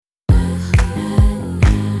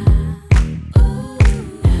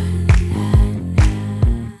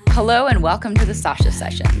Hello and welcome to the Sasha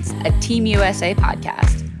Sessions, a Team USA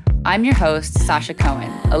podcast. I'm your host, Sasha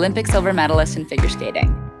Cohen, Olympic silver medalist in figure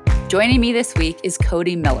skating. Joining me this week is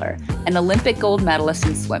Cody Miller, an Olympic gold medalist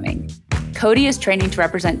in swimming. Cody is training to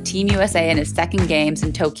represent Team USA in his second games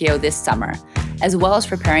in Tokyo this summer, as well as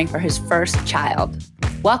preparing for his first child.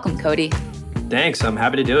 Welcome, Cody. Thanks. I'm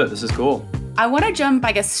happy to do it. This is cool. I want to jump,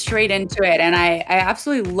 straight into it. And I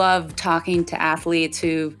absolutely love talking to athletes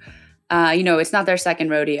who, it's not their second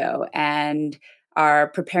rodeo and are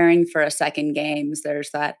preparing for a second games. There's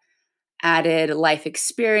that added life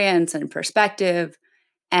experience and perspective.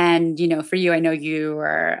 And, for you, I know you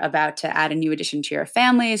are about to add a new addition to your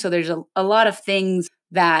family. So there's a lot of things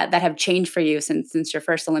that have changed for you since your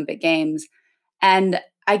first Olympic Games. And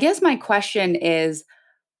I guess my question is,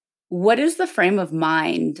 what is the frame of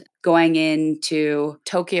mind going into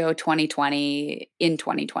Tokyo 2020 in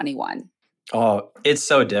 2021? Oh, it's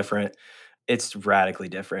so different. It's radically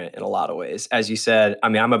different in a lot of ways. As you said,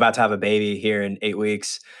 I'm about to have a baby here in 8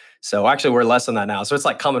 weeks. So actually, we're less than that now. So it's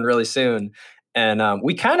like coming really soon. And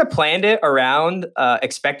we kind of planned it around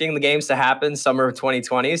expecting the games to happen summer of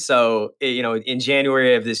 2020. So, in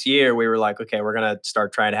January of this year, we were like, okay, we're going to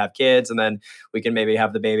start trying to have kids and then we can maybe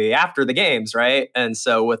have the baby after the games, right? And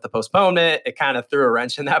so with the postponement, it kind of threw a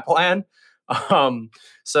wrench in that plan.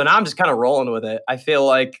 So now I'm just kind of rolling with it. I feel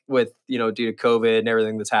like with, due to COVID and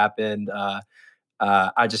everything that's happened,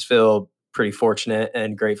 I just feel pretty fortunate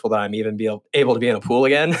and grateful that I'm even able to be in a pool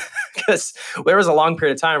again, because there was a long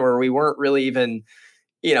period of time where we weren't really even,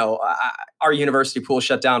 our university pool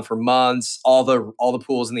shut down for months. All the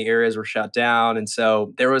pools in the areas were shut down, and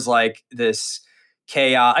so there was like this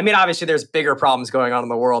chaos. I mean, obviously, there's bigger problems going on in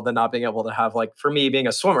the world than not being able to have, like, for me being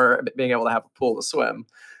a swimmer, being able to have a pool to swim.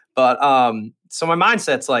 But so my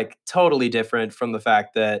mindset's like totally different from the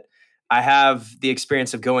fact that I have the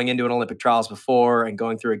experience of going into an Olympic trials before and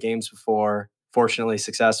going through a games before, fortunately,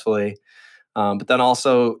 successfully. But then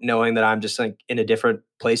also knowing that I'm just like in a different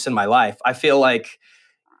place in my life. I feel like,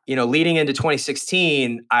 leading into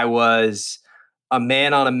 2016, I was a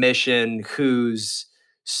man on a mission whose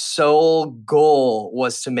sole goal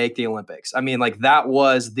was to make the Olympics. I mean, like, that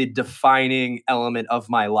was the defining element of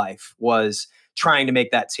my life, was trying to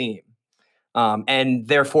make that team. And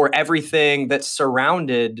therefore, everything that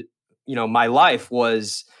surrounded my life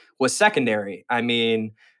was secondary. I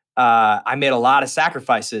mean, I made a lot of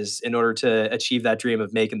sacrifices in order to achieve that dream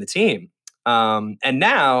of making the team. And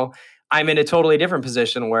now I'm in a totally different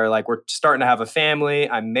position where, like, we're starting to have a family.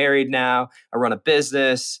 I'm married now. I run a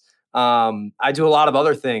business. I do a lot of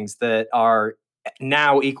other things that are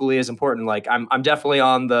now equally as important. Like, I'm definitely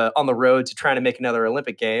on the road to trying to make another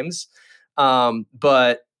Olympic Games.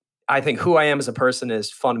 But I think who I am as a person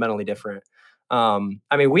is fundamentally different.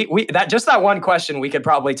 We that one question we could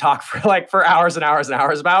probably talk for hours and hours and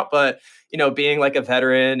hours about. But being like a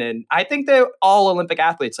veteran, and I think that all Olympic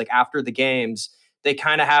athletes, like, after the games, they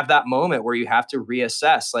kind of have that moment where you have to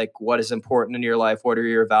reassess, like, what is important in your life, what are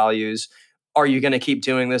your values, are you going to keep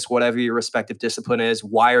doing this, whatever your respective discipline is,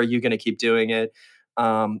 why are you going to keep doing it?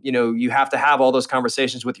 You have to have all those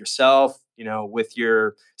conversations with yourself, with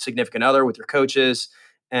your significant other, with your coaches,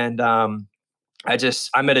 and I'm at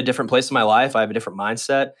a different place in my life. I have a different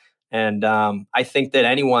mindset. And I think that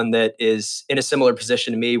anyone that is in a similar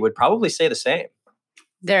position to me would probably say the same.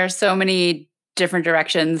 There are so many different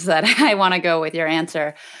directions that I want to go with your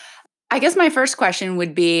answer. I guess my first question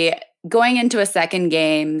would be, going into a second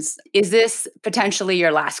games, is this potentially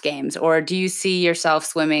your last games, or do you see yourself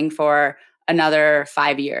swimming for another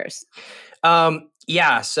 5 years?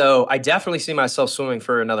 Yeah, so I definitely see myself swimming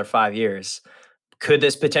for another 5 years. Could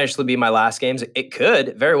this potentially be my last games? It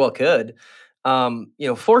could, very well could.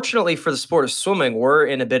 Fortunately for the sport of swimming, we're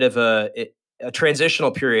in a bit of a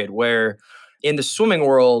transitional period where in the swimming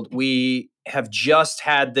world, we have just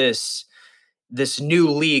had this new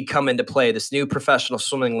league come into play, this new professional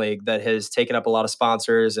swimming league that has taken up a lot of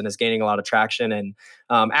sponsors and is gaining a lot of traction. And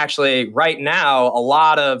actually, right now, a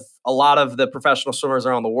lot of the professional swimmers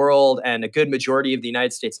around the world and a good majority of the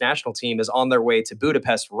United States national team is on their way to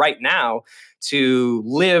Budapest right now to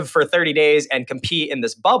live for 30 days and compete in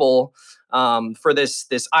this bubble for this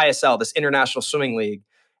ISL, this International Swimming League.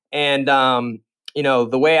 And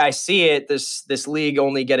the way I see it, this league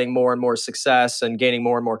only getting more and more success and gaining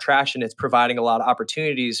more and more traction, it's providing a lot of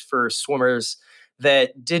opportunities for swimmers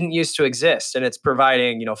that didn't used to exist. And it's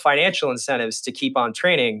providing, financial incentives to keep on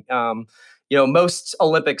training. Most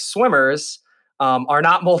Olympic swimmers are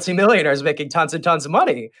not multimillionaires making tons and tons of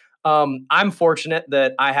money. I'm fortunate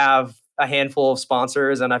that I have a handful of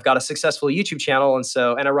sponsors and I've got a successful YouTube channel.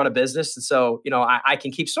 And I run a business. And so, I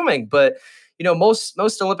can keep swimming. But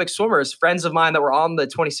most Olympic swimmers, friends of mine that were on the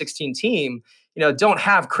 2016 team, don't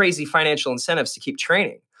have crazy financial incentives to keep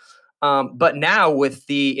training. But now with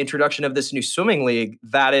the introduction of this new swimming league,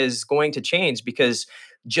 that is going to change because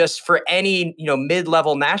just for any,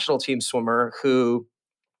 mid-level national team swimmer who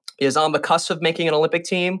is on the cusp of making an Olympic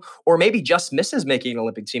team, or maybe just misses making an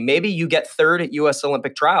Olympic team. Maybe you get third at US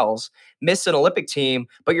Olympic trials, miss an Olympic team,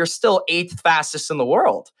 but you're still eighth fastest in the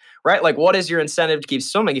world, right? Like, what is your incentive to keep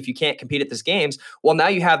swimming if you can't compete at these games? Well, now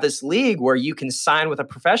you have this league where you can sign with a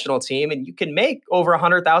professional team and you can make over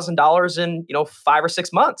 $100,000 in, 5 or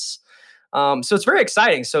 6 months. So it's very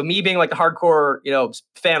exciting. So me being like a hardcore,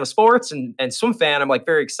 fan of sports and swim fan, I'm like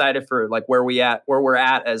very excited for like where we're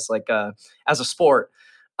at as like as a sport.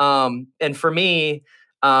 And for me,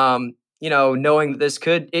 knowing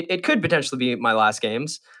that it could potentially be my last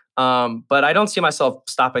games. But I don't see myself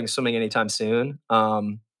stopping swimming anytime soon.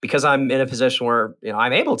 Because I'm in a position where,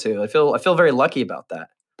 I'm able to. I feel very lucky about that.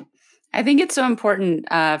 I think it's so important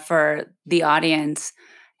for the audience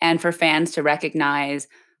and for fans to recognize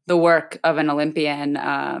the work of an Olympian,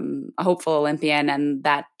 a hopeful Olympian, and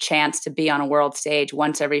that chance to be on a world stage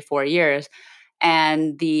once every 4 years,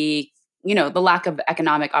 and the lack of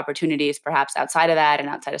economic opportunities perhaps outside of that and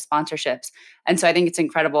outside of sponsorships. And so I think it's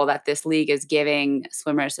incredible that this league is giving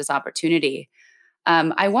swimmers this opportunity.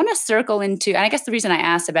 I want to circle into, and I guess the reason I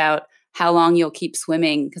asked about how long you'll keep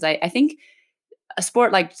swimming, because I think a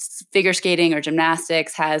sport like figure skating or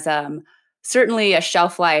gymnastics has certainly a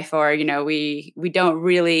shelf life, or we don't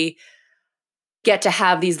really get to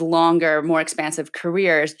have these longer, more expansive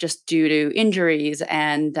careers just due to injuries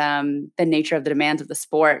and the nature of the demands of the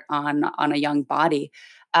sport on a young body.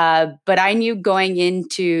 But I knew going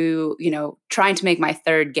into trying to make my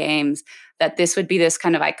third games that this would be this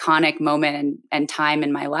kind of iconic moment and time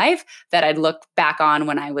in my life that I'd look back on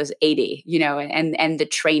when I was 80, and the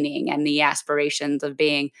training and the aspirations of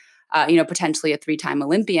being, potentially a 3-time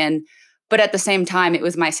Olympian. But at the same time, it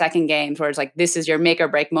was my second games where it's like, this is your make or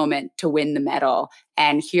break moment to win the medal.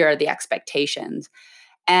 And here are the expectations.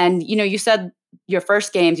 And, you said your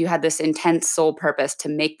first games, you had this intense sole purpose to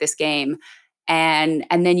make this game. And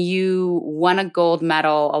then you won a gold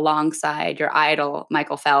medal alongside your idol,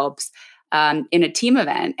 Michael Phelps, in a team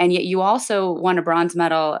event. And yet you also won a bronze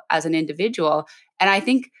medal as an individual. And I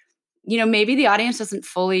think, maybe the audience doesn't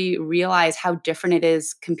fully realize how different it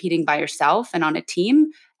is competing by yourself and on a team,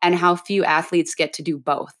 and how few athletes get to do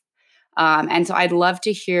both. And so I'd love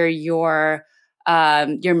to hear your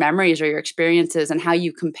memories or your experiences and how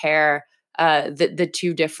you compare the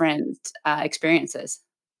two different experiences.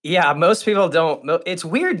 Yeah, most people don't. It's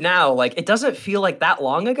weird now. Like, it doesn't feel like that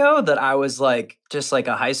long ago that I was like just like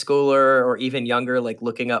a high schooler or even younger, like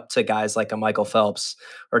looking up to guys like a Michael Phelps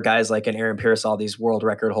or guys like an Aaron Pierce, all these world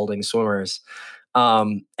record holding swimmers.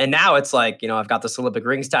 And now it's like, I've got this Olympic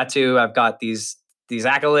rings tattoo. I've got these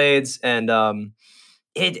accolades, and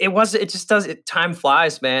it just does it. Time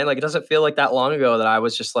flies, man. Like, it doesn't feel like that long ago that I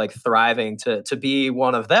was just like thriving to be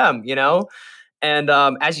one of them. And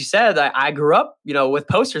as you said, I grew up, with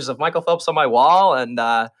posters of Michael Phelps on my wall. And,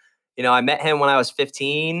 I met him when I was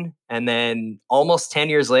 15. And then almost 10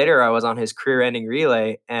 years later, I was on his career ending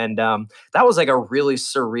relay. And that was like a really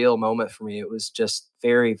surreal moment for me. It was just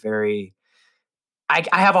very, very.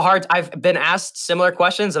 I've been asked similar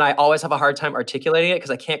questions and I always have a hard time articulating it because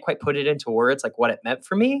I can't quite put it into words, like what it meant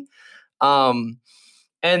for me. Um,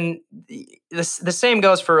 and the same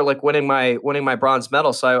goes for like winning my bronze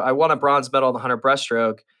medal. So I won a bronze medal in the 100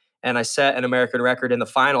 breaststroke, and I set an American record in the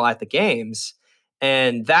final at the games.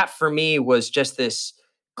 And that for me was just this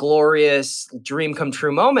glorious dream come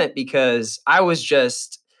true moment because I was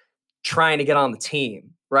just trying to get on the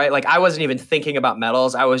team, right? Like, I wasn't even thinking about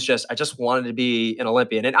medals. I just wanted to be an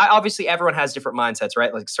Olympian. And obviously everyone has different mindsets,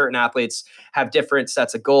 right? Like, certain athletes have different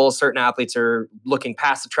sets of goals. Certain athletes are looking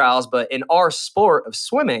past the trials. But in our sport of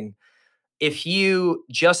swimming, if you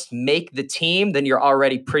just make the team, then you're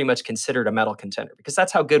already pretty much considered a medal contender because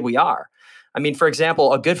that's how good we are. I mean, for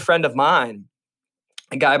example, a good friend of mine,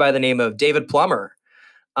 a guy by the name of David Plummer,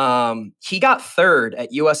 he got third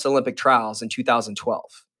at US Olympic trials in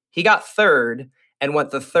 2012. He got third and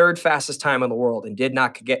went the third fastest time in the world and did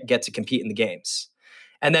not get to compete in the games.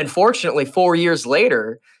 And then fortunately, 4 years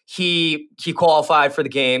later, he qualified for the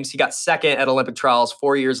games. He got second at Olympic trials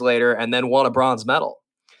 4 years later and then won a bronze medal.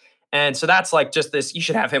 And so that's like just this, you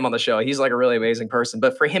should have him on the show. He's like a really amazing person.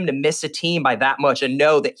 But for him to miss a team by that much and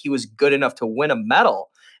know that he was good enough to win a medal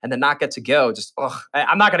and then not get to go,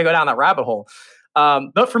 I'm not going to go down that rabbit hole.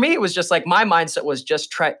 But for me, it was just like my mindset was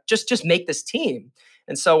just make this team.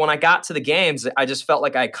 And so when I got to the games, I just felt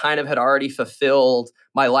like I kind of had already fulfilled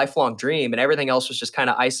my lifelong dream and everything else was just kind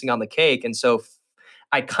of icing on the cake. And so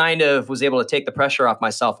I kind of was able to take the pressure off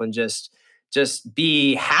myself and just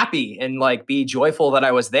be happy and like be joyful that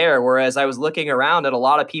I was there. Whereas I was looking around at a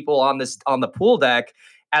lot of people on the pool deck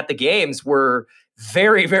at the games were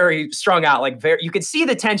very, very strung out. Like you could see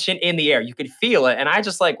the tension in the air. You could feel it. And I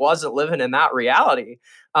just like wasn't living in that reality.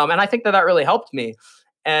 And I think that that really helped me.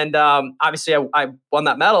 And obviously I won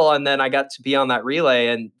that medal and then I got to be on that relay.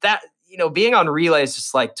 And that, being on relay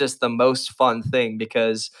is just the most fun thing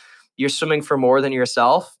because you're swimming for more than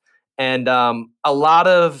yourself. And a lot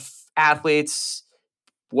of athletes,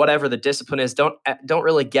 whatever the discipline is, don't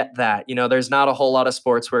really get that. There's not a whole lot of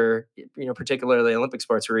sports where, particularly Olympic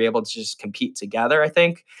sports, where you're able to just compete together, I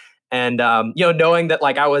think. And knowing that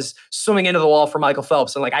like I was swimming into the wall for Michael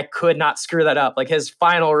Phelps and like I could not screw that up, like his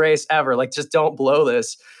final race ever, like just don't blow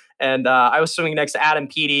this. And I was swimming next to Adam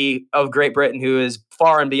Peaty of Great Britain, who is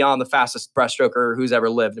far and beyond the fastest breaststroker who's ever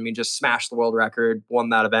lived. I mean, just smashed the world record, won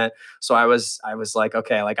that event. So I was like,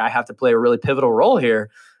 okay, like I have to play a really pivotal role here.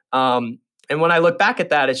 And when I look back at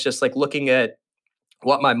that, it's just like looking at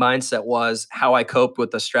what my mindset was, how I coped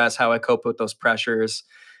with the stress, how I coped with those pressures.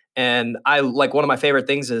 And I like one of my favorite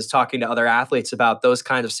things is talking to other athletes about those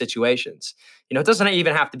kinds of situations. It doesn't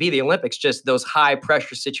even have to be the Olympics, just those high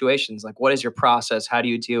pressure situations. Like, what is your process? How do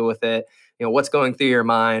you deal with it? What's going through your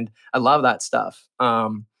mind? I love that stuff.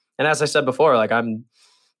 And as I said before, like I'm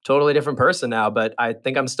totally different person now, but I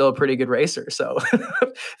think I'm still a pretty good racer. So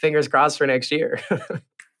fingers crossed for next year.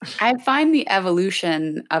 I find the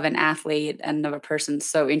evolution of an athlete and of a person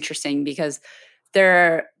so interesting because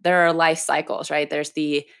there are life cycles, right? There's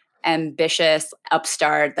the ambitious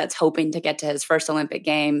upstart that's hoping to get to his first Olympic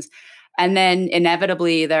Games. And then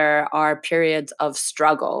inevitably, there are periods of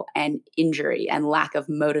struggle and injury and lack of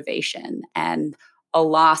motivation and a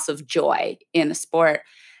loss of joy in the sport.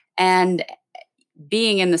 And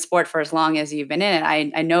being in the sport for as long as you've been in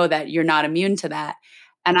it, I know that you're not immune to that.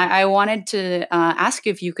 And I wanted to ask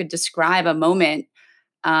you if you could describe a moment,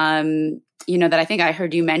 that I think I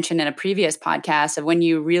heard you mention in a previous podcast of when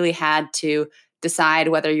you really had to decide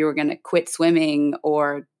whether you were going to quit swimming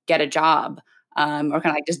or get a job, or kind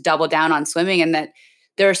of like just double down on swimming, and that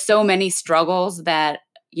there are so many struggles that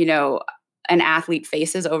an athlete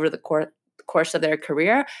faces over the course of their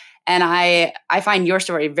career. And I find your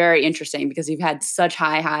story very interesting because you've had such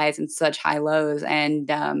high highs and such high lows, and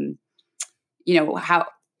how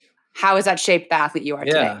has that shaped the athlete you are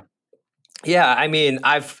today? Yeah. Yeah, I mean,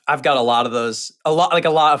 I've got a lot of those,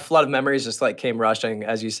 a flood of memories just like came rushing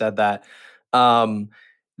as you said that. Um,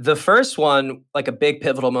 the first one, like a big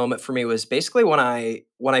pivotal moment for me was basically when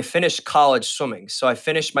I finished college swimming. So I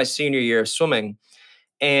finished my senior year of swimming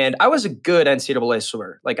and I was a good NCAA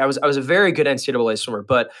swimmer. Like I was a very good NCAA swimmer,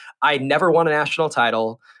 but I never won a national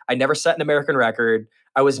title. I never set an American record.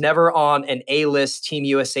 I was never on an A-list Team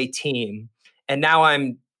USA team. And now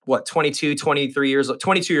I'm 22, 23 years old,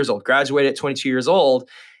 22 years old, graduated at 22 years old.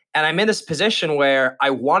 And I'm in this position where I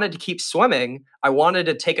wanted to keep swimming. I wanted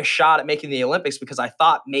to take a shot at making the Olympics because I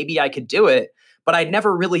thought maybe I could do it, but I'd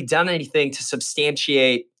never really done anything to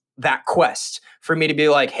substantiate that quest for me to be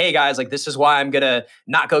like, hey guys, like this is why I'm going to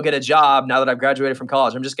not go get a job now that I've graduated from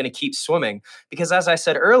college. I'm just going to keep swimming. Because as I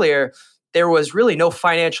said earlier, there was really no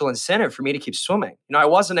financial incentive for me to keep swimming. I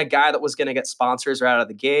wasn't a guy that was going to get sponsors right out of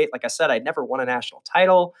the gate. Like I said, I'd never won a national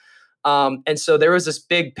title. And so there was this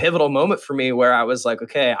big pivotal moment for me where I was like,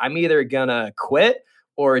 okay, I'm either going to quit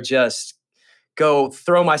or just go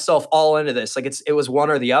throw myself all into this. Like it was one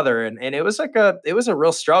or the other. And it was it was a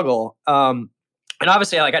real struggle. And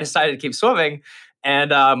obviously like I decided to keep swimming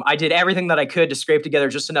and I did everything that I could to scrape together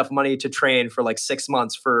just enough money to train for like 6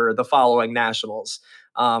 months for the following nationals.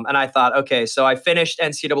 And I thought, okay, so I finished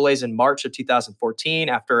NCAAs in March of 2014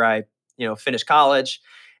 after I, finished college.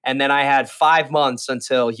 And then I had 5 months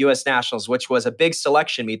until US Nationals, which was a big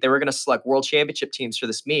selection meet. They were going to select world championship teams for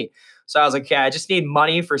this meet. So I was like, okay, I just need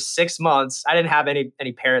money for 6 months. I didn't have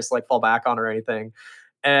any parents to like fall back on or anything.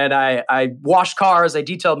 And I washed cars, I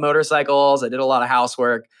detailed motorcycles, I did a lot of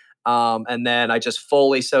housework. And then I just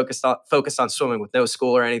fully focused on swimming with no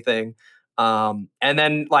school or anything. And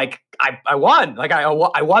then like I won, like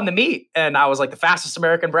I won the meet and I was like the fastest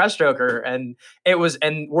American breaststroker and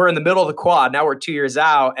we're in the middle of the quad. Now we're 2 years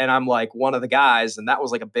out and I'm like one of the guys. And that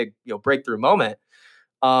was like a big, breakthrough moment.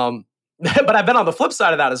 But I've been on the flip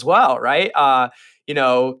side of that as well. Right.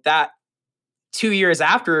 That 2 years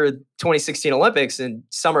after 2016 Olympics in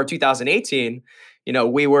summer of 2018,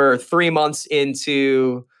 we were 3 months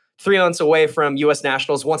into 3 months away from US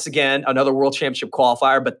Nationals, once again, another world championship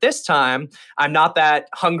qualifier. But this time, I'm not that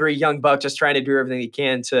hungry young buck just trying to do everything he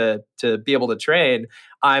can to be able to train.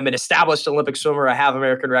 I'm an established Olympic swimmer. I have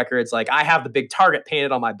American records. Like, I have the big target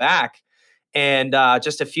painted on my back. And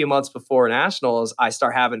just a few months before nationals, I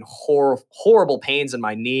start having horrible pains in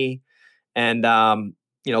my knee. And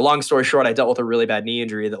long story short, I dealt with a really bad knee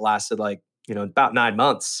injury that lasted about 9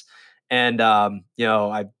 months. And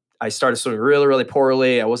I started swimming really, really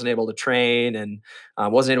poorly. I wasn't able to train and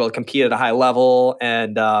wasn't able to compete at a high level.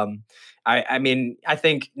 And I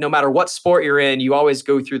think no matter what sport you're in, you always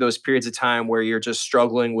go through those periods of time where you're just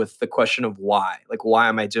struggling with the question of why. Like, why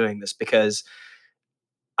am I doing this? Because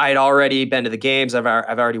I'd already been to the games. I've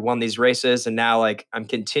already won these races, and now like I'm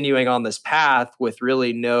continuing on this path with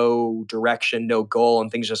really no direction, no goal, and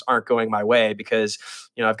things just aren't going my way because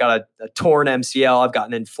I've got a torn MCL, I've got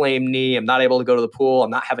an inflamed knee, I'm not able to go to the pool, I'm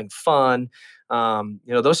not having fun.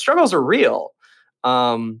 Those struggles are real,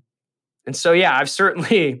 and so yeah, I've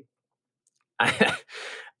certainly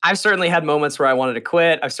I've certainly had moments where I wanted to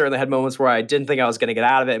quit. I've certainly had moments where I didn't think I was going to get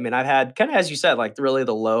out of it. I mean, I've had kind of, as you said, like really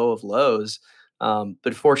the low of lows.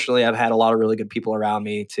 But fortunately, I've had a lot of really good people around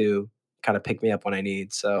me to kind of pick me up when I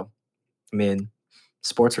need. So, I mean,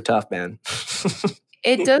 sports are tough, man.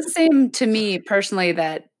 It does seem to me personally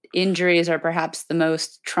that injuries are perhaps the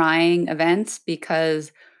most trying events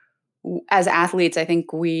because as athletes, I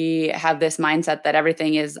think we have this mindset that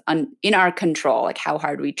everything is in our control, like how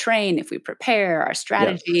hard we train, if we prepare, our Yes.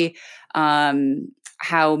 strategy,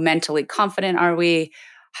 how mentally confident are we,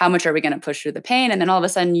 how much are we going to push through the pain? And then all of a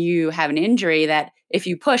sudden you have an injury that if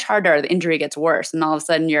you push harder, the injury gets worse. And all of a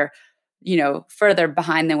sudden you're, further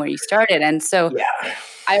behind than where you started. And so Yeah.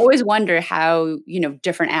 I always wonder how,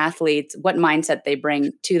 different athletes, what mindset they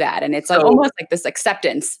bring to that. And it's like So, almost like this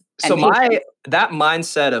acceptance so and patience. that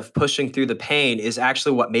mindset of pushing through the pain is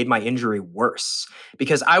actually what made my injury worse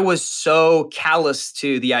because I was so callous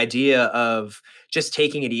to the idea of just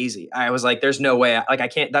taking it easy. I was like, there's no way, like I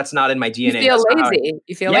can't, that's not in my You DNA. feel That's not how I, lazy.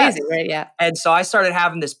 You feel yes. lazy, right? Yeah. And so I started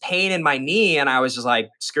having this pain in my knee and I was just like,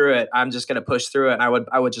 screw it. I'm just going to push through it. And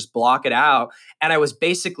I would just block it out. And I was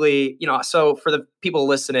basically, so for the people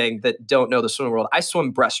listening that don't know the swimming world, I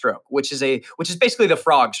swim breaststroke, which is basically the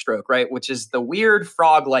frog stroke, right? Which is the weird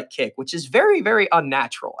frog-like kick, which is very, very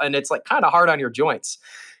unnatural. And it's like kind of hard on your joints.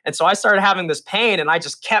 And so I started having this pain and I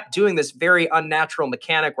just kept doing this very unnatural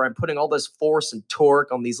mechanic where I'm putting all this force and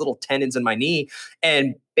torque on these little tendons in my knee.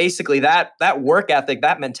 And basically that work ethic,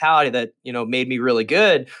 that mentality that, made me really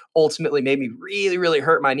good ultimately made me really, really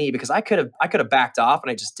hurt my knee because I could have backed off and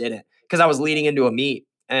I just didn't because I was leading into a meet.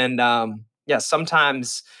 And yeah,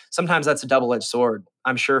 sometimes that's a double-edged sword,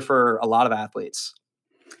 I'm sure, for a lot of athletes.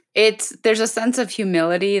 There's a sense of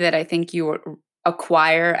humility that I think you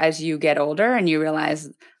acquire as you get older and you realize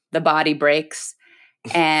the body breaks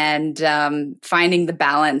and finding the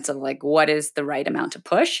balance of like what is the right amount to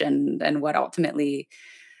push and what ultimately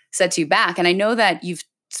sets you back. And I know that you've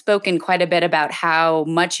spoken quite a bit about how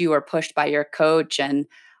much you were pushed by your coach and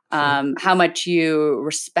how much you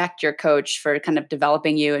respect your coach for kind of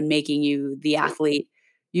developing you and making you the athlete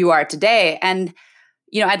you are today. And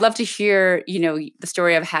I'd love to hear, the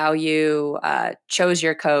story of how you chose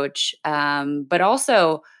your coach, but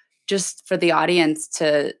also just for the audience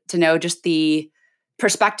to know just the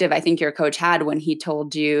perspective I think your coach had when he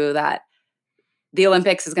told you that the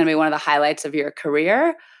Olympics is going to be one of the highlights of your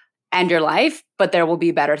career and your life, but there will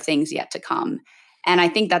be better things yet to come. And I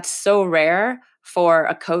think that's so rare for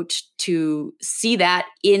a coach to see that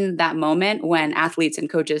in that moment when athletes and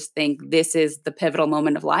coaches think this is the pivotal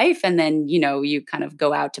moment of life. And then, you kind of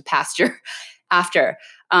go out to pasture after.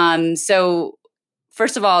 So,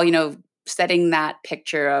 first of all, setting that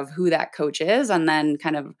picture of who that coach is and then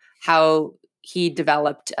kind of how he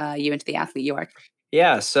developed you into the athlete you are.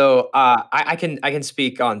 Yeah, so I can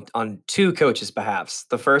speak on two coaches' behalfs.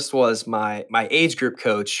 The first was my age group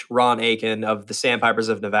coach, Ron Aiken of the Sandpipers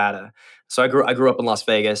of Nevada. So I grew up in Las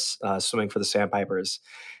Vegas, swimming for the Sandpipers,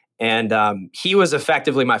 and he was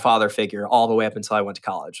effectively my father figure all the way up until I went to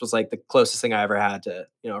college. It was like the closest thing I ever had to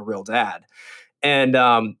a real dad.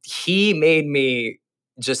 And he made me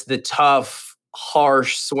just the tough,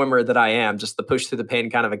 harsh swimmer that I am, just the push through the pain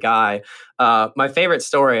kind of a guy. My favorite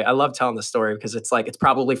story, I love telling this story because it's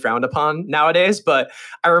probably frowned upon nowadays, but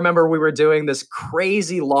I remember we were doing this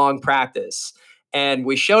crazy long practice. And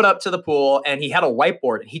we showed up to the pool and he had a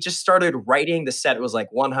whiteboard and he just started writing the set. It was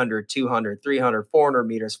like 100, 200, 300, 400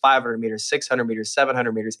 meters, 500 meters, 600 meters,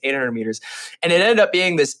 700 meters, 800 meters. And it ended up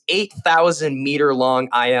being this 8,000 meter long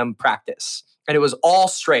IM practice and it was all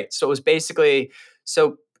straight. So it was basically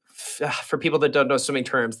for people that don't know swimming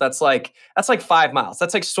terms, that's like 5 miles.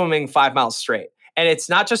 That's like swimming 5 miles straight. And it's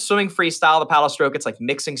not just swimming freestyle, the paddle stroke, it's like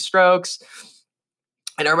mixing strokes.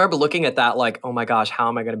 And I remember looking at that like, oh my gosh, how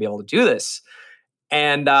am I going to be able to do this?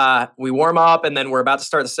 And we warm up, and then we're about to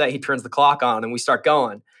start the set. He turns the clock on, and we start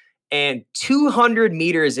going. And 200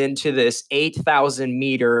 meters into this 8,000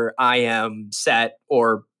 meter IM set,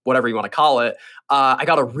 or whatever you want to call it, I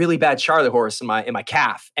got a really bad Charlie horse in my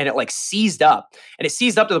calf, and it like seized up, and it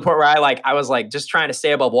seized up to the point where I was like just trying to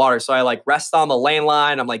stay above water. So I like rest on the lane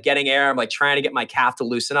line. I'm like getting air. I'm like trying to get my calf to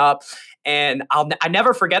loosen up, and I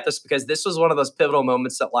never forget this because this was one of those pivotal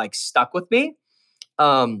moments that like stuck with me.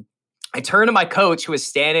 Um, I turned to my coach who was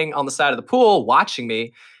standing on the side of the pool watching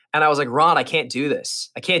me. And I was like, Ron, I can't do this.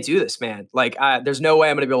 I can't do this, man. Like, there's no way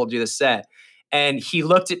I'm going to be able to do this set. And he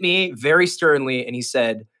looked at me very sternly and he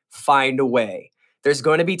said, find a way. There's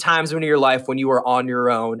going to be times in your life when you are on your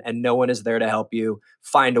own and no one is there to help you.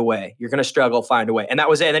 Find a way. You're going to struggle, find a way. And that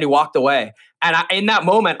was it. And then he walked away. And in that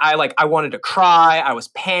moment, I wanted to cry. I was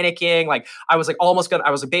panicking. Like I was like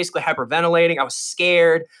I was basically hyperventilating. I was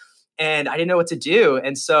scared and I didn't know what to do.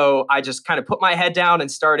 And so I just kind of put my head down and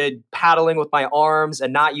started paddling with my arms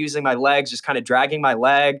and not using my legs, just kind of dragging my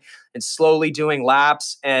leg and slowly doing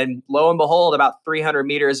laps. And lo and behold, about 300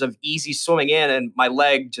 meters of easy swimming in, and my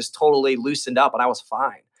leg just totally loosened up and I was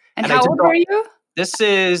fine. And And I how did old were you?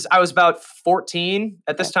 I was about 14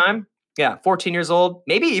 at Okay. this time. Yeah, 14 years old,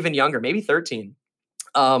 maybe even younger, maybe 13.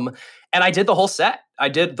 Um, and I did the whole set. I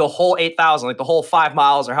did the whole 8,000, like the whole 5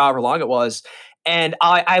 miles or however long it was. And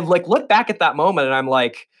I like look back at that moment and I'm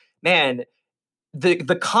like, man,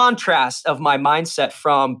 the contrast of my mindset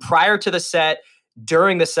from prior to the set,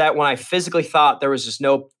 during the set when I physically thought there was just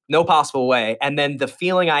no possible way, and then the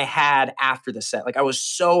feeling I had after the set. Like I was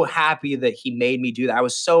so happy that he made me do that. I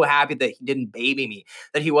was so happy that he didn't baby me,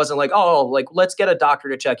 that he wasn't like, oh, like let's get a doctor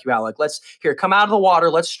to check you out. Like let's here come out of the water,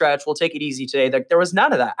 let's stretch, we'll take it easy today. Like there was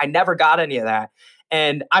none of that. I never got any of that.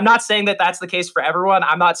 And I'm not saying that that's the case for everyone.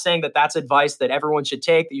 I'm not saying that that's advice that everyone should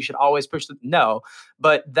take, that you should always push the no,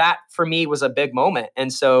 but that for me was a big moment.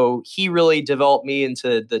 And so he really developed me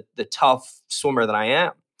into the tough swimmer that I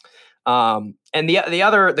am. And the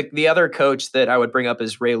other coach that I would bring up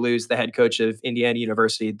is Ray Lewis, the head coach of Indiana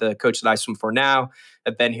University, the coach that I swim for now.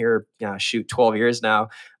 I've been here, 12 years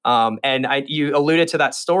now. And you alluded to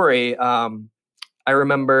that story. I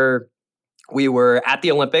remember we were at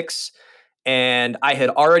the Olympics and I had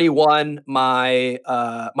already won my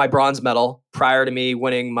bronze medal prior to me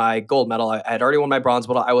winning my gold medal. I had already won my bronze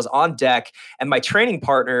medal. I was on deck, and my training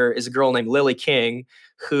partner is a girl named Lily King,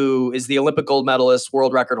 who is the Olympic gold medalist,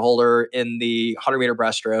 world record holder in the 100-meter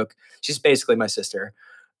breaststroke. She's basically my sister.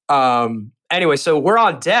 Anyway, so we're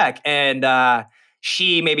on deck, and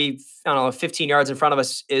she maybe, I don't know, 15 yards in front of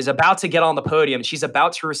us is about to get on the podium. She's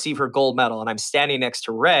about to receive her gold medal, and I'm standing next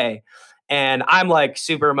to Ray. And I'm like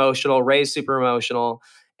super emotional. Ray's super emotional.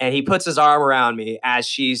 And he puts his arm around me as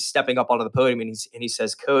she's stepping up onto the podium. And he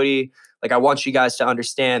says, Cody, like, I want you guys to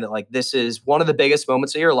understand that, like, this is one of the biggest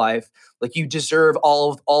moments of your life. Like, you deserve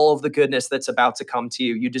all of the goodness that's about to come to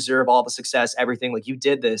you. You deserve all the success, everything. Like, you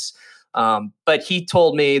did this. But he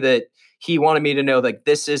told me that he wanted me to know, like,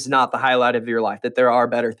 this is not the highlight of your life, that there are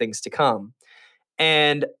better things to come.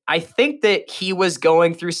 And I think that he was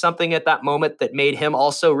going through something at that moment that made him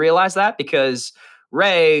also realize that, because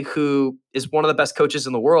Ray, who is one of the best coaches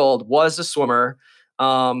in the world, was a swimmer,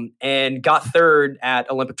 and got third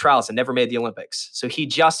at Olympic trials and never made the Olympics. So he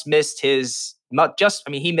just missed he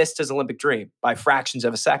missed his Olympic dream by fractions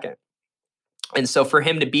of a second. And so for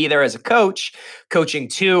him to be there as a coach, coaching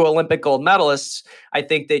two Olympic gold medalists, I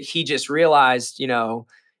think that he just realized,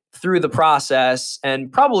 through the process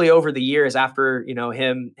and probably over the years after,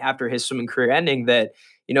 after his swimming career ending, that,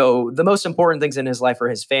 the most important things in his life are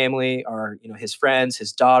his family, are, his friends,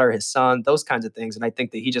 his daughter, his son, those kinds of things. And I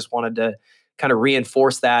think that he just wanted to kind of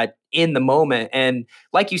reinforce that in the moment. And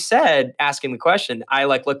like you said, asking the question, I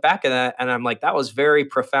like look back at that and I'm like, that was very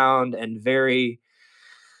profound and very,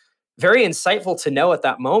 very insightful to know at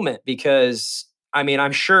that moment, because I mean,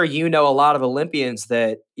 I'm sure a lot of Olympians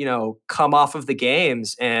that, come off of the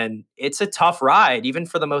games, and it's a tough ride, even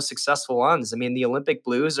for the most successful ones. I mean, the Olympic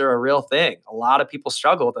blues are a real thing. A lot of people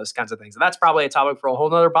struggle with those kinds of things. And that's probably a topic for a whole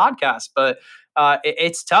nother podcast, but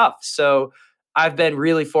it's tough. So I've been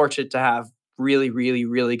really fortunate to have really, really,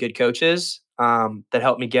 really good coaches that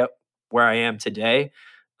helped me get where I am today.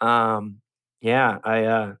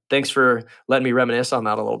 Yeah, thanks for letting me reminisce on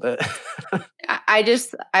that a little bit.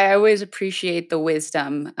 I always appreciate the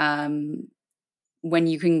wisdom, when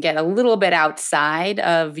you can get a little bit outside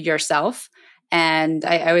of yourself. And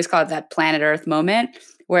I always call it that planet Earth moment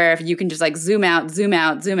where if you can just like zoom out, zoom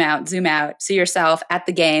out, zoom out, zoom out, see yourself at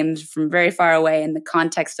the games from very far away in the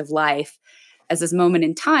context of life as this moment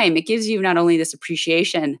in time, it gives you not only this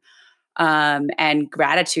appreciation and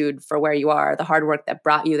gratitude for where you are, the hard work that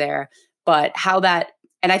brought you there, but how that,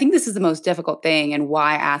 and I think this is the most difficult thing and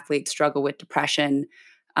why athletes struggle with depression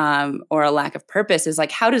or a lack of purpose is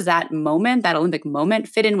like, how does that moment, that Olympic moment,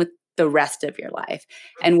 fit in with the rest of your life?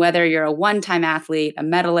 And whether you're a one time athlete, a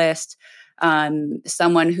medalist,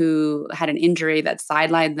 someone who had an injury that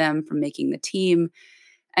sidelined them from making the team.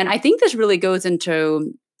 And I think this really goes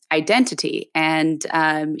into identity. And,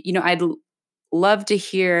 I'd love to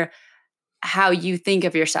hear how you think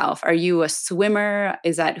of yourself. Are you a swimmer?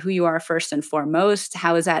 Is that who you are first and foremost?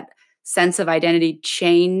 How has that sense of identity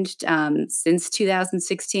changed since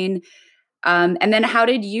 2016? And then how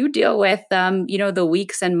did you deal with, the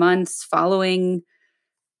weeks and months following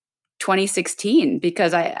 2016?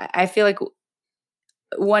 Because I feel like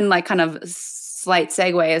one like kind of slight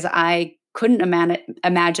segue is I couldn't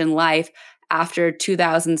imagine life after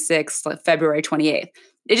 2006, like February 28th.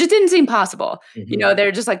 It just didn't seem possible. Mhm.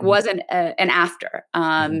 There just like Mhm. wasn't an after.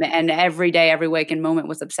 Mhm. And every day, every waking moment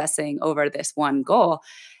was obsessing over this one goal.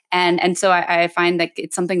 And so I find that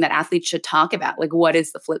it's something that athletes should talk about. Like, what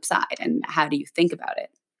is the flip side and how do you think about it?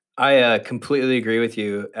 I completely agree with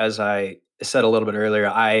you. As I said a little bit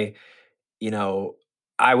earlier, you know,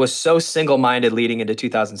 I was so single-minded leading into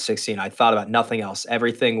 2016. I thought about nothing else.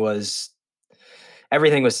 Everything was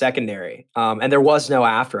secondary, and there was no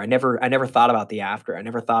after. I never thought about the after. I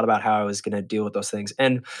never thought about how I was going to deal with those things.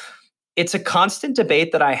 And it's a constant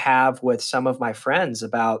debate that I have with some of my friends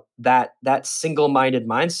about that single-minded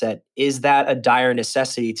mindset. Is that a dire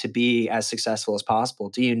necessity to be as successful as possible?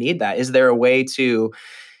 Do you need that? Is there a way to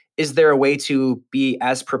be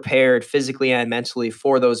as prepared physically and mentally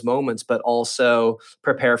for those moments, but also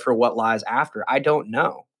prepare for what lies after? I don't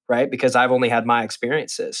know, right? Because I've only had my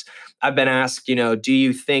experiences. I've been asked, do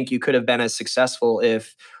you think you could have been as successful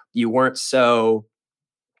if you weren't so,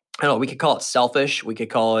 I don't know, we could call it selfish, we could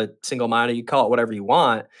call it single minded, you call it whatever you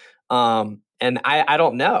want. And I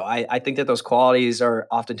don't know. I think that those qualities are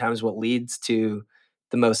oftentimes what leads to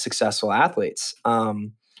the most successful athletes.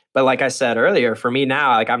 But like I said earlier, for me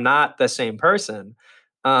now, like I'm not the same person.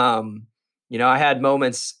 Um, I had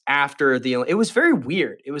moments after it was very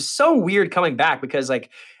weird. It was so weird coming back because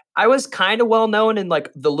like I was kind of well known in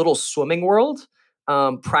like the little swimming world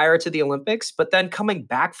prior to the Olympics, but then coming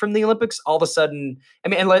back from the Olympics, all of a sudden, I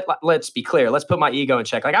mean, and let's be clear. Let's put my ego in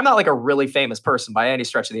check. Like, I'm not like a really famous person by any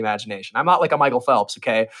stretch of the imagination. I'm not like a Michael Phelps,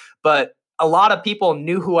 okay? But a lot of people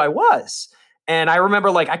knew who I was. And I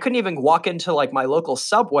remember like I couldn't even walk into like my local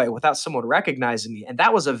Subway without someone recognizing me. And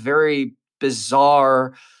that was a very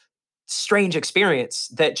bizarre, strange experience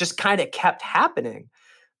that just kind of kept happening.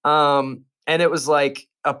 And it was like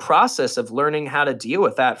a process of learning how to deal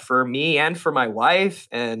with that for me and for my wife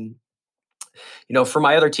and for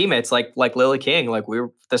my other teammates like Lily King, like we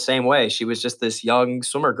were the same way. She was just this young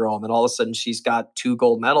swimmer girl and then all of a sudden she's got two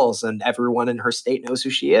gold medals and everyone in her state knows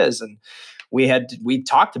who she is and we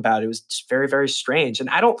talked about it. It was just very very strange and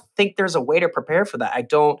I don't think there's a way to prepare for that.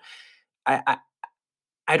 I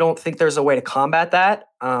I don't think there's a way to combat that.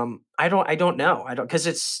 I don't know. I don't because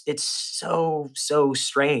it's so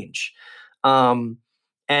strange. Um,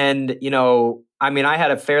 and I mean, I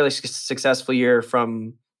had a fairly successful year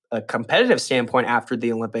from a competitive standpoint after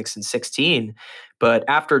the Olympics in 16, but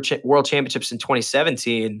after World Championships in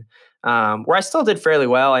 2017, where I still did fairly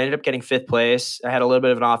well, I ended up getting fifth place. I had a little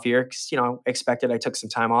bit of an off year because expected I took some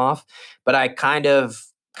time off, but I kind of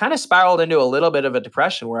spiraled into a little bit of a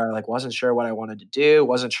depression where I like wasn't sure what I wanted to do,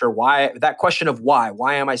 wasn't sure why. That question of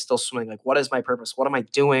why am I still swimming? Like, what is my purpose? What am I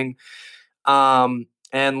doing?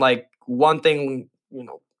 And like one thing,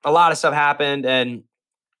 a lot of stuff happened, and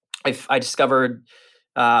I discovered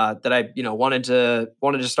that I wanted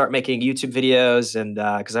to start making YouTube videos, and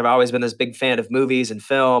because I've always been this big fan of movies and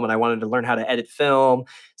film, and I wanted to learn how to edit film.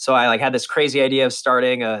 So I like had this crazy idea of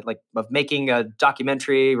starting of making a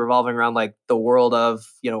documentary revolving around like the world of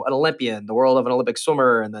an Olympian, the world of an Olympic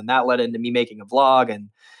swimmer, and then that led into me making a vlog. And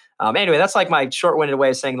anyway, that's like my short-winded way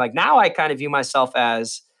of saying like now I kind of view myself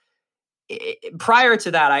as prior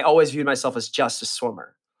to that I always viewed myself as just a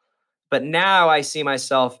swimmer. But now I see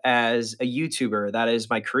myself as a YouTuber. That is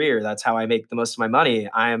my career. That's how I make the most of my money.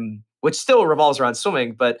 Which still revolves around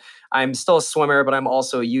swimming, but I'm still a swimmer, but I'm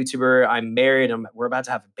also a YouTuber. I'm married. We're about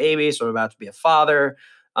to have a baby, so I'm about to be a father.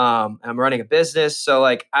 I'm running a business. So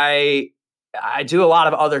like I do a lot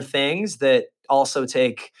of other things that also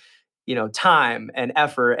take, time and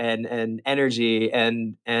effort and energy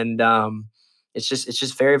and it's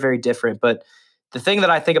just very, very different. But the thing that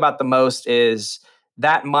I think about the most is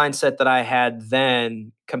that mindset that I had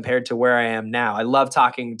then compared to where I am now. I love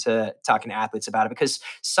talking to athletes about it because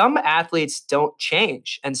some athletes don't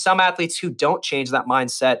change, and some athletes who don't change that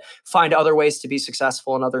mindset find other ways to be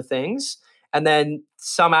successful in other things. And then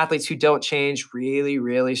some athletes who don't change really,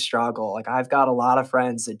 really struggle. Like I've got a lot of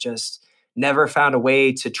friends that just never found a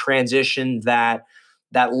way to transition that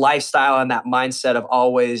lifestyle and that mindset of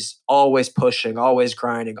always pushing, always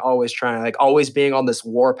grinding, always trying, like always being on this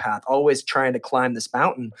war path, always trying to climb this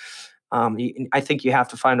mountain. I think you have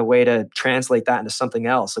to find a way to translate that into something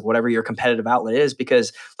else, like whatever your competitive outlet is.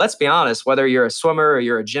 Because let's be honest, whether you're a swimmer or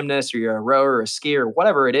you're a gymnast or you're a rower or a skier,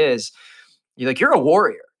 whatever it is, you're a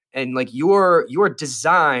warrior, and like you're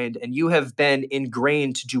designed and you have been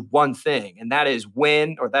ingrained to do one thing, and that is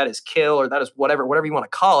win, or that is kill, or that is whatever you want to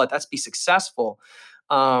call it. That's be successful.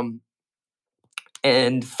 Um,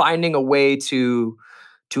 and finding a way to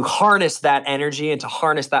harness that energy and to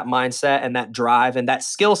harness that mindset and that drive and that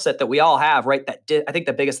skill set that we all have, right? I think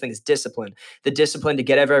the biggest thing is discipline. The discipline to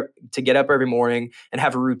get up every morning and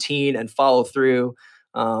have a routine and follow through,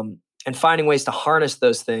 and finding ways to harness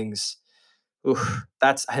those things. Oof,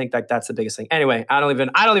 I think that's the biggest thing. Anyway, I don't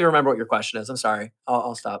even remember what your question is. I'm sorry.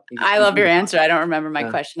 I'll stop. I love your answer. I don't remember my Yeah,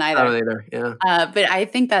 question I either. don't either. Yeah. But I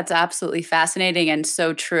think that's absolutely fascinating and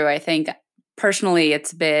so true. I think personally,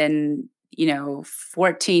 it's been,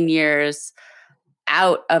 14 years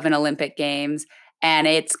out of an Olympic Games. And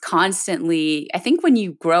it's constantly, I think when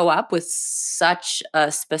you grow up with such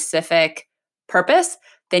a specific purpose,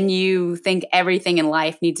 then you think everything in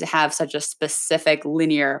life needs to have such a specific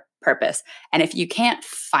linear purpose. And if you can't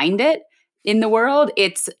find it in the world,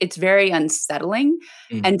 it's very unsettling.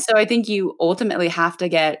 Mm. And so I think you ultimately have to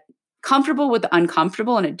get comfortable with the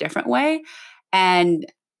uncomfortable in a different way. And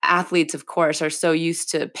athletes, of course, are so used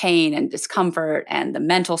to pain and discomfort and the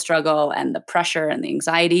mental struggle and the pressure and the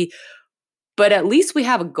anxiety. But at least we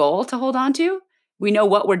have a goal to hold on to. We know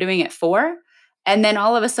what we're doing it for. And then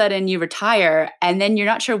all of a sudden you retire and then you're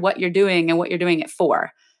not sure what you're doing and what you're doing it for.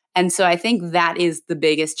 And so I think that is the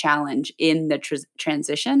biggest challenge in the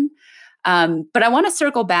transition. But I want to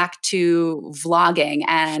circle back to vlogging,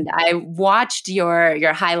 and I watched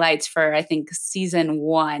your highlights for I think season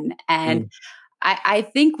 1, and Mm. I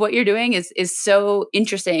think what you're doing is so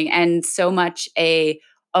interesting and so much a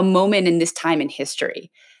moment in this time in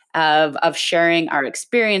history of sharing our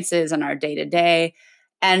experiences and our day to day,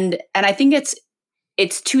 and I think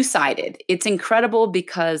it's two-sided. It's incredible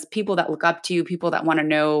because people that look up to you, people that want to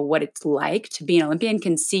know what it's like to be an Olympian,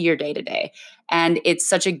 can see your day to day, and it's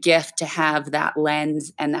such a gift to have that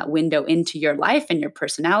lens and that window into your life and your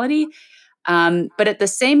personality. But at the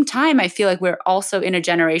same time, I feel like we're also in a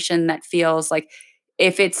generation that feels like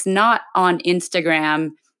if it's not on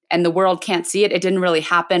Instagram and the world can't see it, it didn't really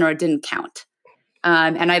happen or it didn't count.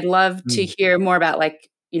 And I'd love to Mm. hear more about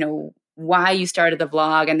why you started the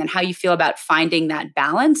vlog and then how you feel about finding that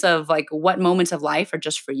balance of like what moments of life are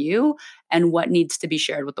just for you and what needs to be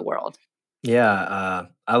shared with the world. Yeah,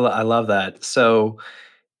 I love that. So,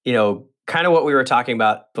 kind of what we were talking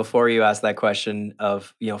about before you asked that question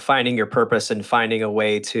of, finding your purpose and finding a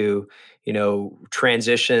way to,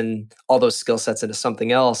 transition all those skill sets into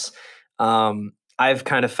something else. I've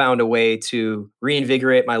kind of found a way to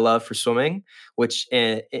reinvigorate my love for swimming,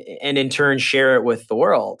 and in turn share it with the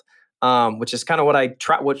world. Which is kind of what I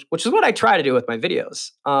try, which is what I try to do with my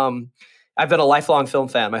videos. I've been a lifelong film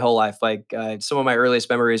fan my whole life. Like some of my earliest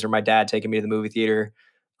memories are my dad taking me to the movie theater.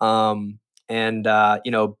 And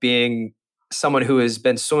being someone who has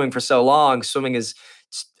been swimming for so long, swimming is,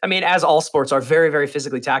 I mean, as all sports are, very, very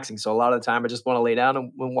physically taxing. So a lot of the time, I just want to lay down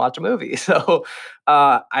and watch a movie. So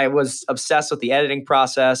I was obsessed with the editing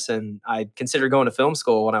process, and I considered going to film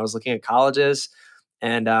school when I was looking at colleges.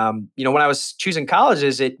 And when I was choosing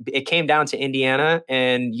colleges, it came down to Indiana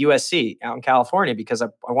and USC out in California because I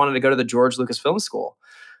wanted to go to the George Lucas Film School.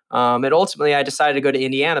 And ultimately, I decided to go to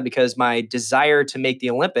Indiana because my desire to make the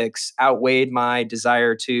Olympics outweighed my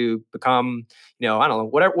desire to become, I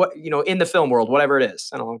don't know, in the film world, whatever it is.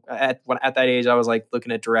 I don't know. At that age, I was like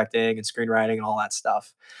looking at directing and screenwriting and all that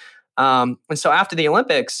stuff. And so after the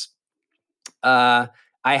Olympics, uh,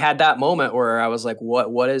 I had that moment where I was like,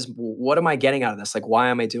 what am I getting out of this? Like, why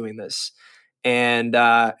am I doing this? And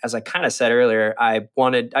as I kind of said earlier, I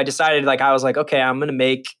decided, like, I was like, okay, I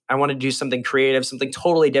want to do something creative, something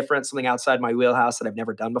totally different, something outside my wheelhouse that I've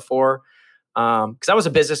never done before. Cause I was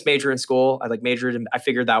a business major in school. I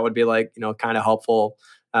figured that would be like, kind of helpful.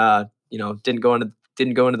 Didn't go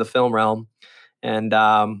into the film realm. And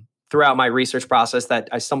throughout my research process, that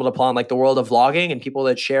I stumbled upon like the world of vlogging and people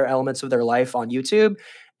that share elements of their life on YouTube.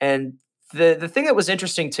 And the thing that was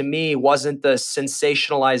interesting to me wasn't the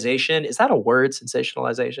sensationalization. Is that a word?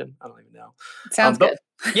 Sensationalization? I don't even know. Sounds But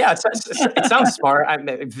good. yeah, it sounds smart.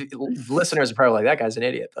 Listeners are probably like, that guy's an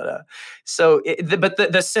idiot. But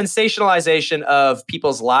the sensationalization of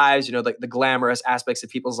people's lives, like the glamorous aspects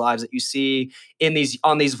of people's lives that you see in these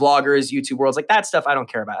on these vloggers, YouTube worlds, like that stuff, I don't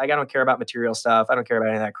care about. Like I don't care about material stuff. I don't care about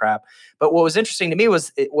any of that crap. But what was interesting to me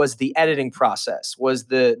was the editing process, was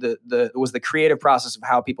the creative process of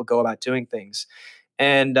how people go about doing things.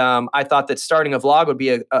 And I thought that starting a vlog would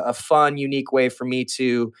be a fun, unique way for me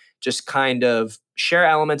to just kind of share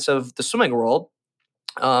elements of the swimming world.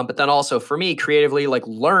 But then also for me creatively, like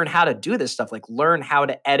learn how to do this stuff, like learn how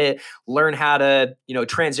to edit, learn how to,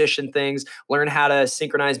 transition things, learn how to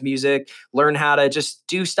synchronize music, learn how to just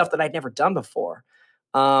do stuff that I'd never done before.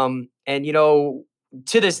 And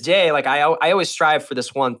to this day, like I always strive for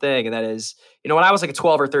this one thing, and that is, when I was like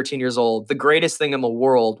 12 or 13 years old, the greatest thing in the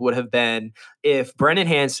world would have been if Brendan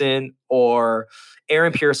Hansen or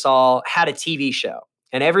Aaron Pearsall had a TV show.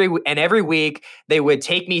 And every week they would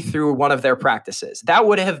take me through one of their practices. That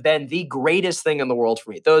would have been the greatest thing in the world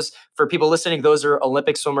for me. Those, for people listening, those are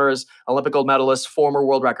Olympic swimmers, Olympic gold medalists, former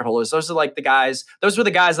world record holders. Those are like the guys. Those were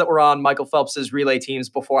the guys that were on Michael Phelps's relay teams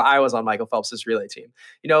before I was on Michael Phelps's relay team.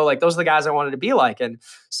 Like those are the guys I wanted to be like. And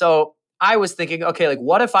so I was thinking, okay, like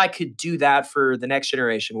what if I could do that for the next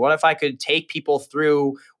generation? What if I could take people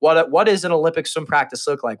through what does an Olympic swim practice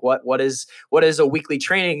look like? What is a weekly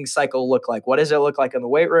training cycle look like? What does it look like in the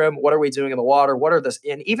weight room? What are we doing in the water? What are this,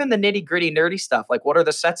 and even the nitty gritty nerdy stuff? Like what are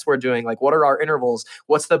the sets we're doing? Like what are our intervals?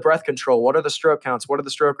 What's the breath control? What are the stroke counts? What are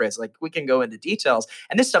the stroke rates? Like we can go into details.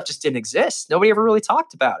 And this stuff just didn't exist. Nobody ever really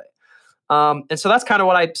talked about it. And so that's kind of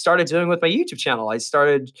what I started doing with my YouTube channel. I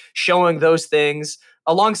started showing those things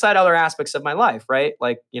alongside other aspects of my life, right?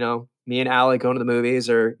 Like, me and Allie going to the movies,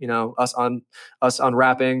 or, us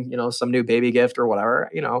unwrapping, some new baby gift or whatever.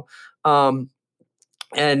 Um,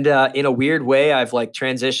 and in a weird way, I've like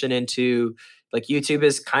transitioned into, like, YouTube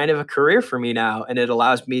is kind of a career for me now, and it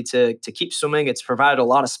allows me to keep swimming. It's provided a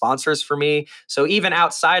lot of sponsors for me. So even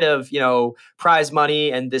outside of, prize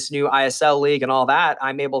money and this new ISL league and all that,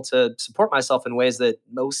 I'm able to support myself in ways that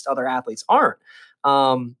most other athletes aren't.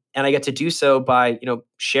 And I get to do so by,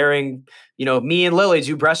 sharing, me and Lily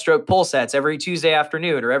do breaststroke pull sets every Tuesday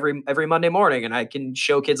afternoon or every Monday morning. And I can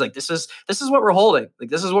show kids like, this is what we're holding. Like,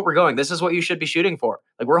 this is what we're going. This is what you should be shooting for.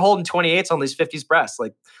 Like, we're holding 28s on these 50s breasts.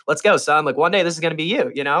 Like, let's go, son. Like, one day this is going to be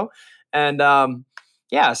you. And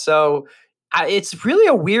yeah, so it's really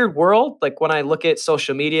a weird world. Like when I look at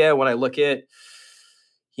social media, when I look at,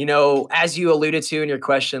 as you alluded to in your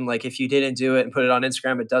question, like if you didn't do it and put it on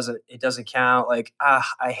Instagram, it doesn't count. Like,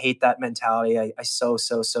 I hate that mentality. I so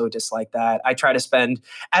dislike that. I try to spend,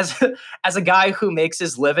 as as a guy who makes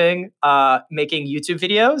his living making YouTube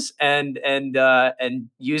videos and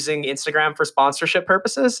using Instagram for sponsorship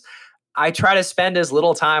purposes, I try to spend as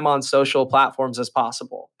little time on social platforms as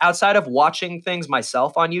possible. Outside of watching things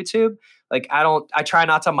myself on YouTube, like I try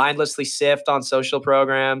not to mindlessly sift on social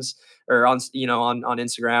programs or on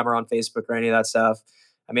Instagram or on Facebook or any of that stuff.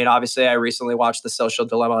 I mean, obviously I recently watched The Social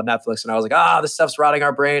Dilemma on Netflix and I was like, this stuff's rotting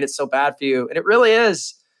our brain. It's so bad for you. And it really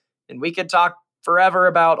is. And we could talk forever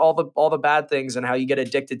about all the bad things and how you get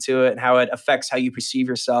addicted to it and how it affects how you perceive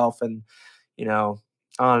yourself, and on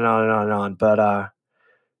and on and on and on. But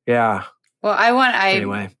yeah. Well,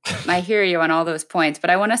 Anyway. I hear you on all those points, but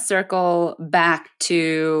I want to circle back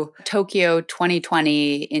to Tokyo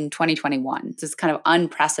 2020 in 2021. This is kind of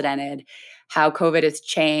unprecedented how COVID has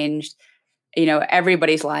changed,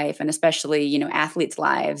 everybody's life, and especially, athletes'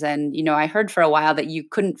 lives. And, I heard for a while that you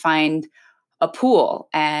couldn't find a pool,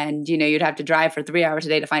 and, you'd have to drive for 3 hours a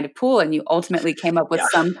day to find a pool. And you ultimately came up with Yeah.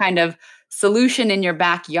 some kind of solution in your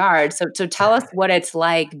backyard. So tell us what it's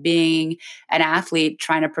like being an athlete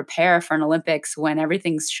trying to prepare for an Olympics when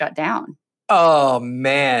everything's shut down. Oh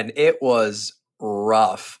man, it was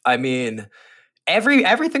rough. I mean,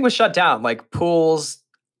 everything was shut down, like pools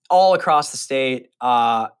all across the state.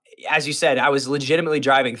 As you said, I was legitimately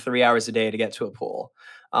driving 3 hours a day to get to a pool,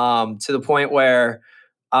 to the point where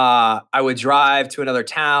I would drive to another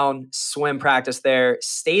town, swim practice there,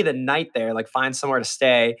 stay the night there, like find somewhere to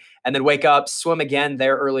stay, and then wake up, swim again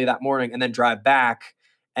there early that morning, and then drive back.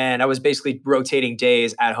 And I was basically rotating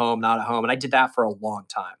days at home, not at home. And I did that for a long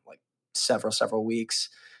time, like several weeks,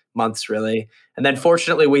 months, really. And then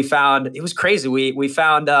fortunately, we found, it was crazy. We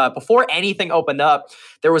found, before anything opened up,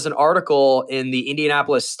 there was an article in the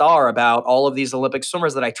Indianapolis Star about all of these Olympic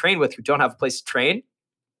swimmers that I trained with who don't have a place to train.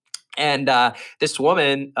 And this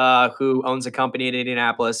woman who owns a company in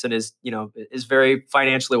Indianapolis and is very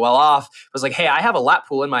financially well off was like, "Hey, I have a lap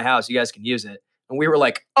pool in my house. You guys can use it." And we were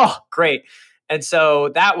like, oh, great. And so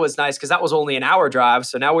that was nice because that was only an hour drive.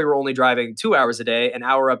 So now we were only driving 2 hours a day, an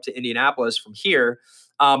hour up to Indianapolis from here.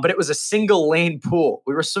 But it was a single lane pool.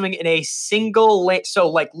 We were swimming in a single lane. So,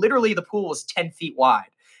 like, literally, the pool was 10 feet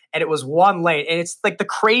wide and it was one lane. And it's like the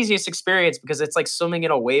craziest experience because it's like swimming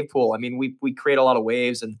in a wave pool. I mean, we create a lot of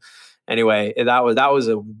waves. And anyway, that was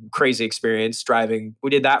a crazy experience driving. We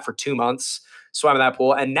did that for 2 months, swam in that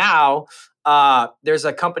pool. And now there's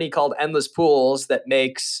a company called Endless Pools that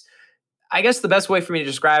makes, I guess the best way for me to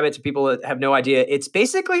describe it to people that have no idea, it's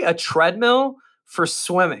basically a treadmill for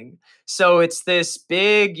swimming. So it's this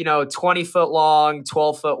big, 20-foot long,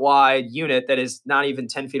 12-foot wide unit that is not even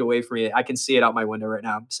 10 feet away from me. I can see it out my window right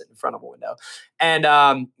now. I'm sitting in front of a window.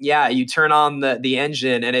 And yeah, you turn on the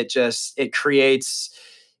engine and it creates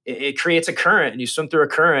a current and you swim through a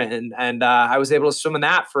current. And I was able to swim in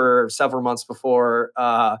that for several months before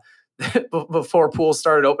pools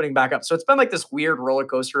started opening back up. So it's been like this weird roller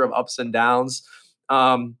coaster of ups and downs.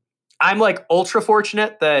 I'm like ultra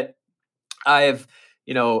fortunate that I've,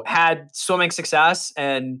 had swimming success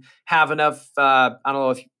and have enough, I don't know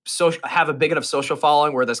if have a big enough social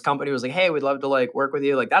following where this company was like, hey, we'd love to like work with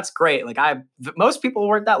you. Like, that's great. Like most people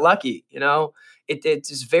weren't that lucky,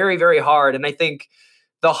 it's very, very hard. And I think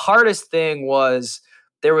the hardest thing was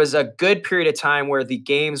there was a good period of time where the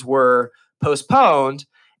games were postponed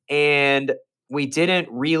and we didn't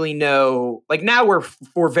really know. Like, now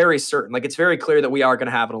we're very certain. Like, it's very clear that we are going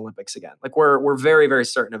to have an Olympics again. Like, we're very, very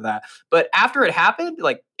certain of that. But after it happened,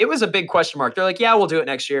 like, it was a big question mark. They're like, yeah, we'll do it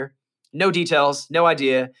next year. No details, no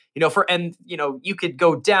idea. You could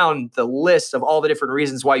go down the list of all the different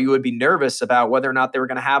reasons why you would be nervous about whether or not they were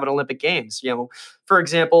going to have an Olympic Games. For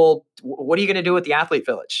example, what are you going to do with the athlete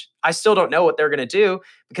village? I still don't know what they're going to do,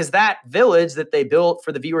 because that village that they built,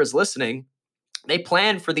 for the viewers listening, they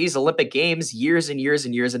planned for these Olympic Games years and years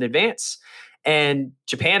and years in advance. And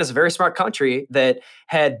Japan is a very smart country that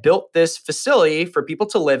had built this facility for people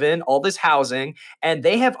to live in, all this housing, and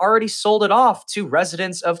they have already sold it off to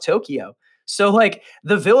residents of Tokyo. So, like,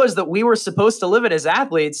 the village that we were supposed to live in as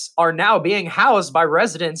athletes are now being housed by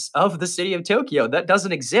residents of the city of Tokyo. That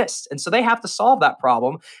doesn't exist. And so they have to solve that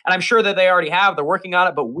problem. And I'm sure that they already have. They're working on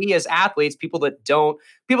it. But we as athletes, people that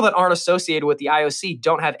aren't associated with the IOC,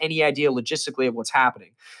 don't have any idea logistically of what's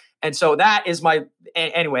happening. And so that is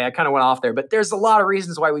anyway, I kind of went off there, but there's a lot of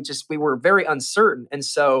reasons why we were very uncertain. And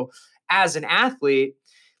so as an athlete,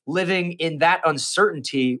 living in that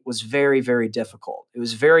uncertainty was very, very difficult. It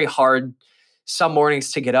was very hard some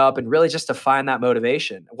mornings to get up and really just to find that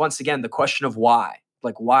motivation. Once again, the question of why.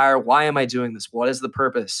 Like, why am I doing this? What is the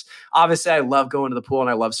purpose? Obviously, I love going to the pool and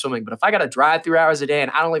I love swimming, but if I got to drive 3 hours a day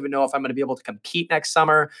and I don't even know if I'm going to be able to compete next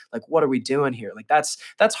summer, like, what are we doing here? Like, that's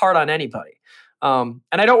hard on anybody. And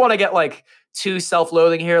I don't want to get like too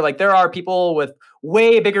self-loathing here. Like, there are people with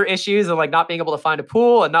way bigger issues of like not being able to find a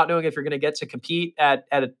pool and not knowing if you're going to get to compete at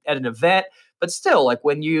an event. But still, like,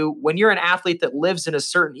 when you're an athlete that lives in a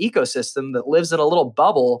certain ecosystem, that lives in a little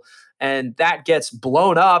bubble, and that gets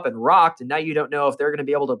blown up and rocked, and now you don't know if they're going to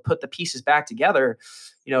be able to put the pieces back together,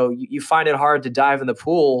 you find it hard to dive in the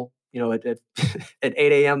pool, at 8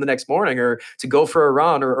 a.m. the next morning, or to go for a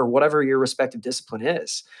run, or whatever your respective discipline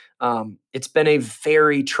is. It's been a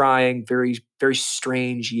very trying, very, very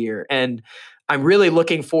strange year. And I'm really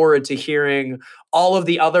looking forward to hearing all of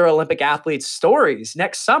the other Olympic athletes' stories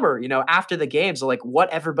next summer, after the games, like what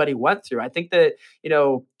everybody went through. I think that,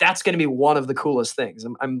 that's going to be one of the coolest things.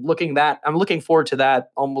 I'm looking forward to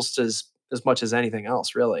that almost as much as anything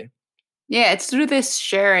else, really. Yeah, it's through this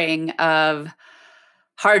sharing of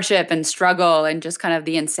hardship and struggle and just kind of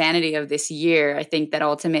the insanity of this year, I think that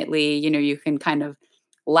ultimately, you can kind of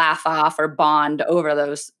laugh off or bond over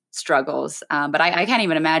those struggles. But I can't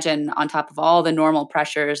even imagine, on top of all the normal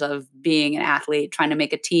pressures of being an athlete, trying to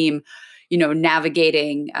make a team,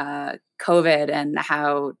 navigating COVID and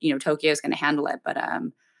how, Tokyo is going to handle it. But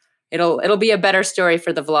it'll be a better story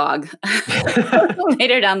for the vlog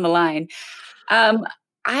later down the line.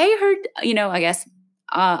 I heard, I guess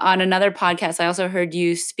on another podcast, I also heard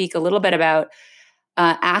you speak a little bit about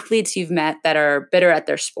athletes you've met that are bitter at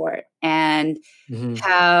their sport and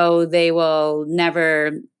how they will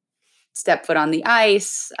never step foot on the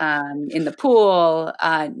ice, in the pool,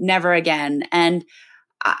 never again. And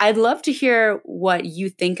I'd love to hear what you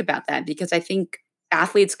think about that, because I think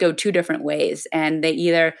athletes go two different ways, and they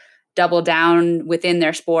either double down within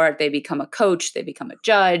their sport, they become a coach, they become a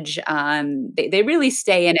judge, they really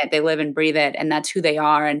stay in it, they live and breathe it, and that's who they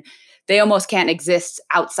are. And they almost can't exist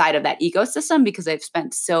outside of that ecosystem because they've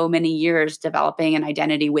spent so many years developing an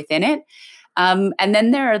identity within it. And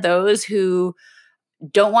then there are those who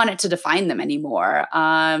don't want it to define them anymore,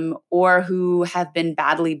 or who have been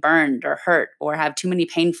badly burned or hurt or have too many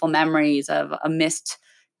painful memories of a missed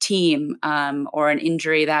team, or an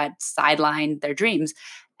injury that sidelined their dreams.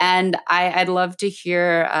 And I'd love to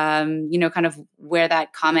hear, kind of where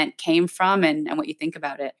that comment came from and what you think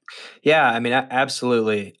about it. Yeah, I mean,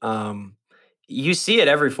 absolutely. You see it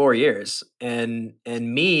every 4 years, and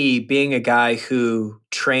me being a guy who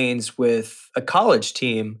trains with a college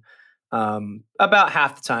team, about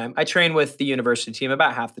half the time. I train with the university team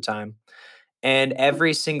about half the time, and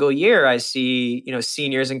every single year I see,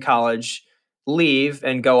 seniors in college leave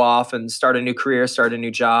and go off and start a new career, start a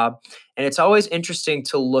new job. And it's always interesting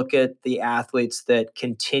to look at the athletes that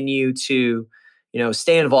continue to,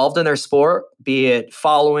 stay involved in their sport, be it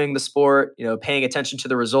following the sport, paying attention to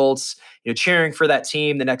the results, cheering for that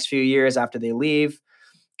team the next few years after they leave,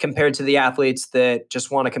 compared to the athletes that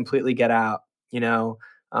just want to completely get out,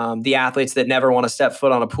 the athletes that never want to step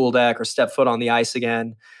foot on a pool deck or step foot on the ice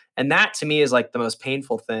again. And that to me is like the most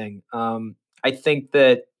painful thing. I think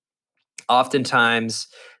that oftentimes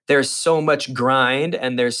there's so much grind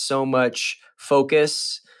and there's so much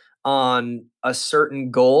focus on a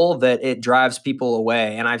certain goal that it drives people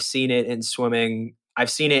away. And I've seen it in swimming. I've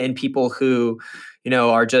seen it in people who,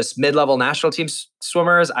 are just mid-level national team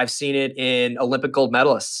swimmers. I've seen it in Olympic gold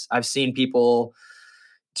medalists. I've seen people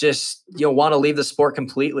just, want to leave the sport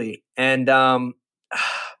completely. And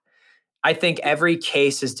I think every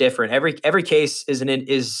case is different. Every case is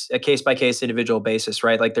a case by case individual basis,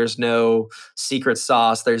 right? Like there's no secret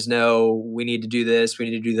sauce. There's no we need to do this, we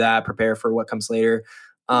need to do that, prepare for what comes later.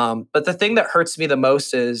 But the thing that hurts me the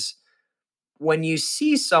most is when you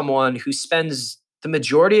see someone who spends the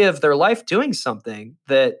majority of their life doing something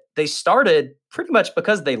that they started pretty much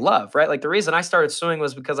because they love, right? Like the reason I started swimming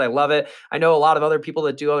was because I love it. I know a lot of other people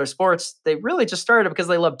that do other sports, they really just started because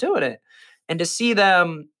they love doing it. And to see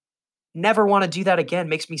them never want to do that again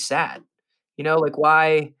makes me sad. Like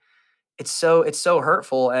why it's so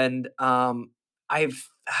hurtful. And I've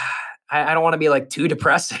I don't want to be like too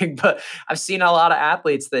depressing, but I've seen a lot of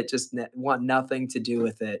athletes that just want nothing to do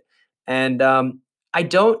with it. And I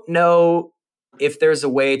don't know if there's a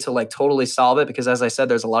way to like totally solve it because as I said,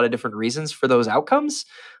 there's a lot of different reasons for those outcomes.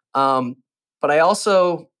 Um, but I've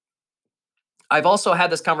also had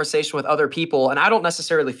this conversation with other people, and I don't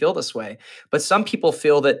necessarily feel this way, but some people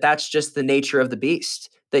feel that that's just the nature of the beast,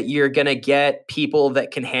 that you're going to get people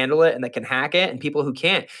that can handle it and that can hack it, and people who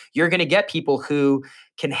can't. You're going to get people who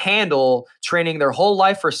can handle training their whole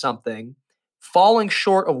life for something, falling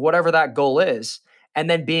short of whatever that goal is, and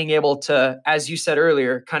then being able to, as you said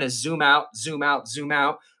earlier, kind of zoom out, zoom out, zoom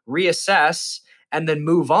out, reassess, and then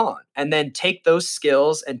move on, and then take those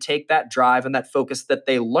skills and take that drive and that focus that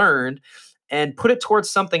they learned and put it towards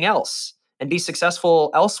something else and be successful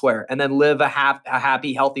elsewhere and then live a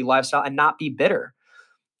happy, healthy lifestyle and not be bitter.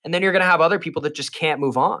 And then you're going to have other people that just can't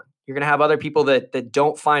move on. You're going to have other people that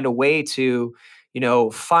don't find a way to,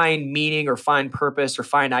 find meaning or find purpose or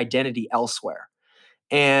find identity elsewhere.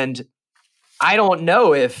 And I don't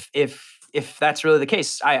know if that's really the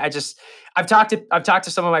case. I've talked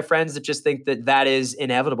to some of my friends that just think that is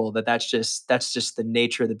inevitable, that's just the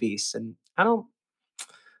nature of the beast. And I don't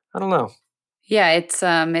know. Yeah, it's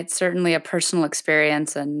certainly a personal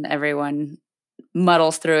experience, and everyone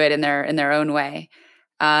muddles through it in their own way.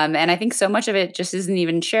 And I think so much of it just isn't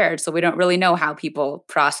even shared, so we don't really know how people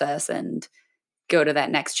process and go to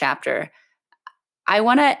that next chapter. I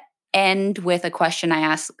want to end with a question I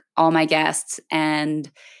ask all my guests,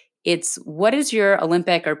 and it's what is your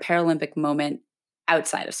Olympic or Paralympic moment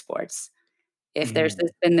outside of sports? If there's Mhm.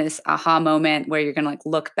 been this aha moment where you're going to like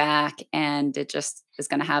look back and it just is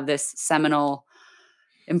going to have this seminal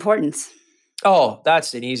importance. Oh,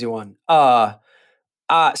 that's an easy one.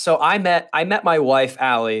 So I met my wife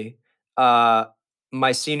Allie, uh,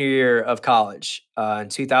 my senior year of college, in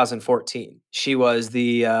 2014. She was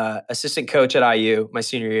the assistant coach at IU my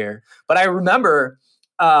senior year. But I remember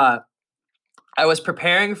uh, I was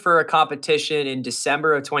preparing for a competition in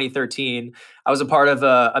December of 2013. I was a part of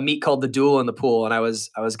a meet called the Duel in the Pool, and I was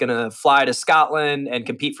gonna fly to Scotland and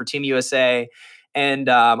compete for Team USA. And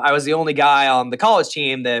I was the only guy on the college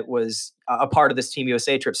team that was a part of this Team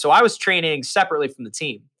USA trip. So I was training separately from the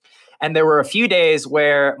team. And there were a few days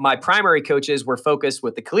where my primary coaches were focused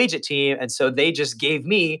with the collegiate team, and so they just gave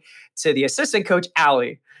me to the assistant coach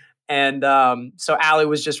Allie. And so Allie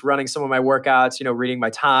was just running some of my workouts, reading my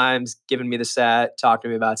times, giving me the set, talking to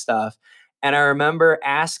me about stuff. And I remember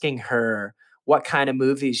asking her what kind of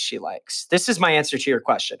movies she likes. This is my answer to your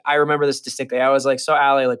question. I remember this distinctly. I was like, "So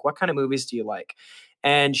Allie, like, what kind of movies do you like?"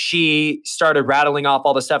 And she started rattling off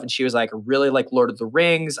all this stuff. And she was like, I really like Lord of the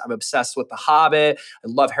Rings. I'm obsessed with The Hobbit. I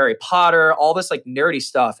love Harry Potter, all this like nerdy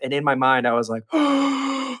stuff. And in my mind, I was like,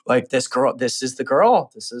 like this girl, this is the girl.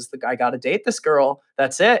 This is the guy. I got to date this girl.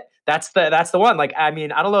 That's it. That's the one. Like, I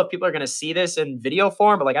mean, I don't know if people are going to see this in video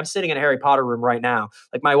form, but like I'm sitting in a Harry Potter room right now.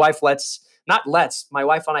 Like my wife my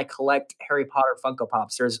wife and I collect Harry Potter Funko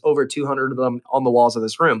Pops. There's over 200 of them on the walls of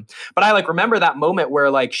this room. But I like remember that moment where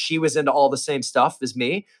like she was into all the same stuff as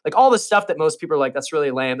me. Like all the stuff that most people are like, that's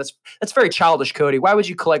really lame. That's very childish, Cody. Why would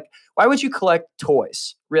you collect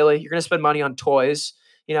toys? Really? You're gonna spend money on toys.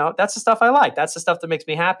 You know, that's the stuff I like. That's the stuff that makes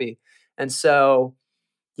me happy. And so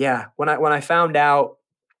yeah, when I found out,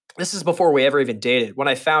 this is before we ever even dated. When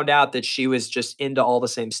I found out that she was just into all the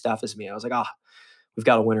same stuff as me, I was like, we've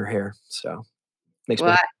got a winner here. So makes me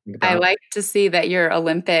Well, think I about like to see that your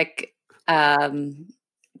Olympic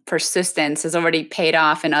persistence has already paid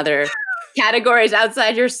off in other categories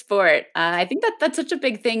outside your sport. I think that's such a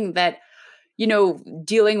big thing that,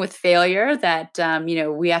 dealing with failure that,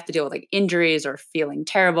 we have to deal with like injuries or feeling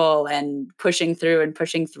terrible and pushing through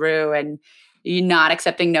and you not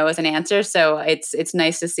accepting no as an answer. So it's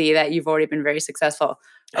nice to see that you've already been very successful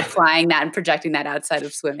applying that and projecting that outside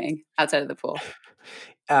of swimming, outside of the pool.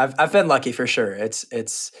 I've been lucky for sure. It's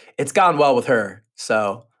gone well with her.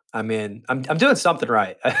 So I mean, I'm doing something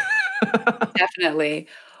right. Definitely.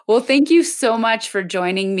 Well, thank you so much for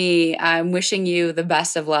joining me. I'm wishing you the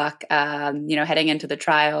best of luck, heading into the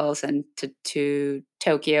trials and to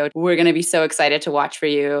Tokyo. We're going to be so excited to watch for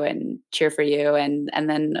you and cheer for you and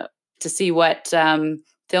then to see what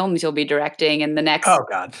films you'll be directing in the next Oh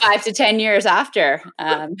God. 5 to 10 years after.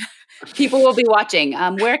 People will be watching.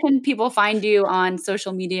 Where can people find you on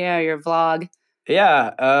social media or your vlog?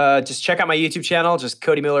 Yeah, just check out my YouTube channel, just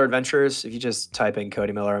Cody Miller Adventures. If you just type in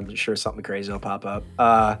Cody Miller, I'm sure something crazy will pop up.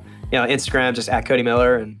 Instagram, just at Cody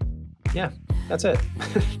Miller, and yeah, that's it.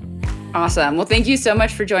 Awesome. Well, thank you so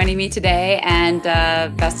much for joining me today, and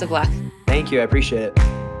best of luck. Thank you. I appreciate it.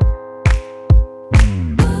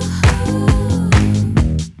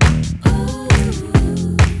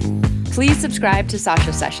 Please subscribe to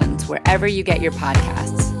Sasha Sessions wherever you get your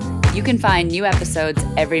podcasts. You can find new episodes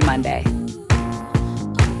every Monday.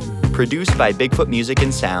 Produced by Bigfoot Music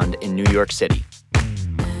and Sound in New York City.